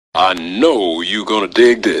I know you gonna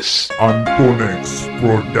dig this. Antonex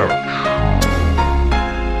Production.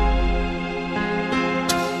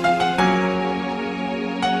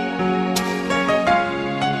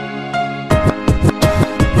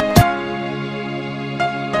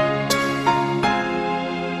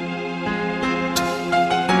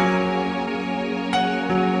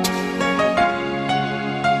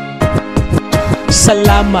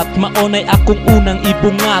 Salamat, maunay akong unang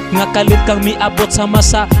ibungat. Nga kalit kang miabot sa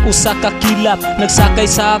masa usa ka kilap.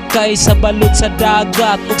 Nagsakay-sakay sa balod sa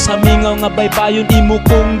dagat, ug sa mingaw nga baybayon imo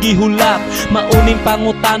kong gihulak. Mauning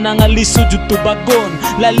pangutana nga lisod jud tubagon,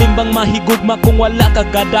 lalim bang mahigugma kung wala ka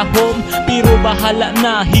gadahom. Pero bahala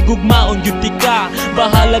na, higugmaon gyud ka.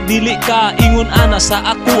 Bahala dili ka, ingon ana sa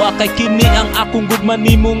ako. Kay kini ang akong gugma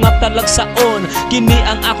nimo nga talagsaon. Kini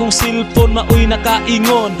ang akong cellphone maoy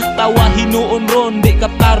nakaingon. Tawa hinuon ron, di ka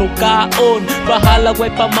taro kaon. Bahala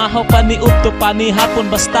way pamahaw paniudto panihapon.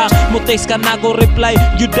 Basta mo text ka na go reply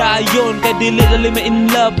yudayon. Kay dili lalim in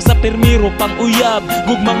love sa permiro pang uyab.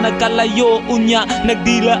 Gugmang nagkalayo unya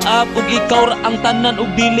nagdilaap. Ug ikaw ra ang tanan ug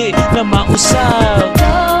dili na mausab.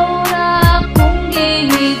 Ikaw ra kung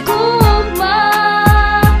gihigugma,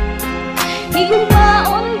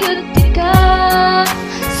 higugmaon gyud ka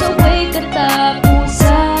sa way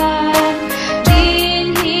katapusan.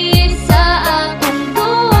 Dinhi sa akong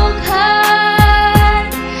dughan,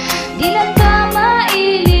 di na ka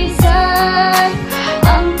mailisan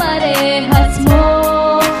ang parehas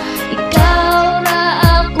mo. Ikaw ra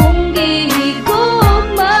akong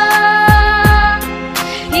gihigugma,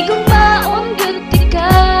 higugmaon gyud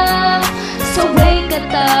ka sa way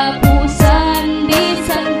katapusan.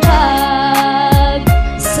 Bisan pag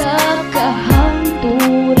sa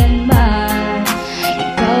kahangturan man,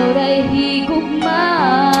 ikaw ra'y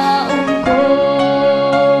higugmaon ko.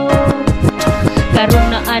 Karon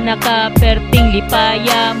na anak ka perting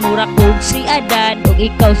lipaya, mura kog si Adan ug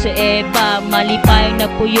ikaw si Eva. Malipayang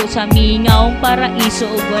nagpuyo sa mingaw paraiso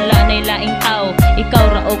ug wala nay laing tao. Ikaw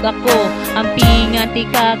ra og ako ang pinganti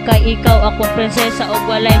ka, kay ikaw akong prinsesa ug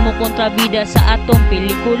walay mo kontrabida sa atong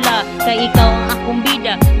pelikula. Kay ikaw ang akong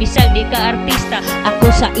bida, bisag di ka artista.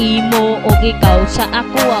 Ako sa imo ug ikaw sa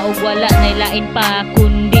ako, ug wala nay lain pa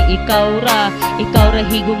kundi ikaw ra. Ikaw ra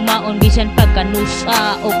higugmaon bisan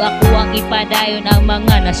pagkanusa, ug ako ang ipadayon ang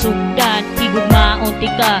mga nasugdan. Higugmaon ti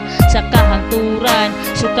ka sa kahangturan,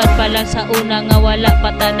 sukat pa lang sa una nga wala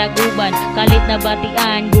pa ta naguban. Kalit na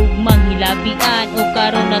batian, gugmang hilabian, ug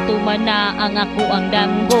karon na tumana ang ako ang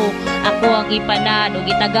danggo. Ako ang ipanad ug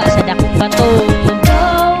itaga sa dakong bato.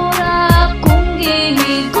 Ikaw ra kung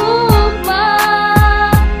gihigugma,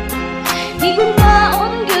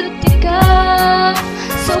 higugmaon gyud ka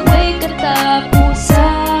sa way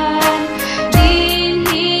katapusan.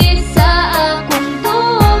 Dinhi sa akong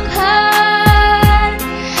dughan,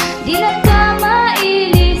 di na ka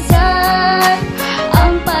mailisan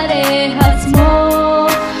ang parehas mo.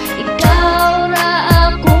 Ikaw ra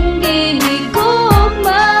akong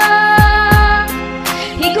gihigugma,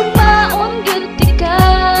 higugmaon gyud ka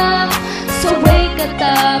sa way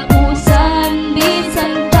katapusan.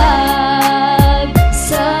 Bisan pag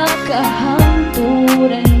sa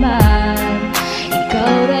kahangturan man,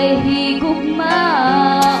 ikaw ra'y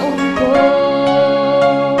higugmaon ko.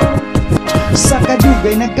 Sa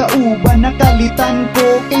kadugay nagkauban nakalitan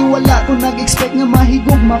ko, kay wala ko nag-expect nga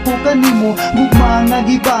mahigugma ko kanimo. Gugma nga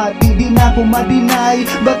gibati di na ko madinay,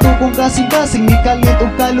 bato kong kasing-kasing ni kalit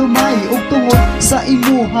ug kalumay. Ug tungod sa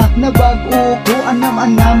imuha na bag-o ko,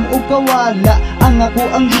 anam-anam ug kawala ang ako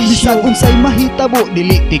ang bisyo. Bisag unsay mahitabo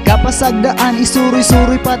dili ti ka pasagdaan,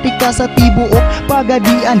 isuroy-suroy pati ka sa tibuok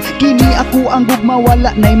pagadian. Kini ako ang gugma,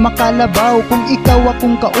 wala nay makalabaw. Kung ikaw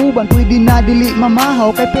akong kauban pwede na dili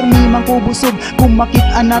mamahaw. Kay permi man ko busog kung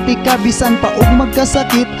makit-an nati ka, bisan pa og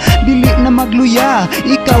magkasakit dili na magluya.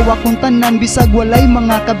 Ikaw akong tanan bisag walay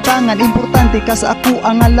mga kabtangan. Importante ka sa ako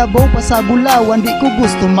ang labaw pa sa bulawan. Di ko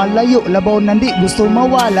gusto malayo, labaw nandi gusto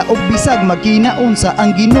mawala. Og bisag magkinaunsa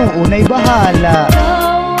ang Ginoo nay bahala.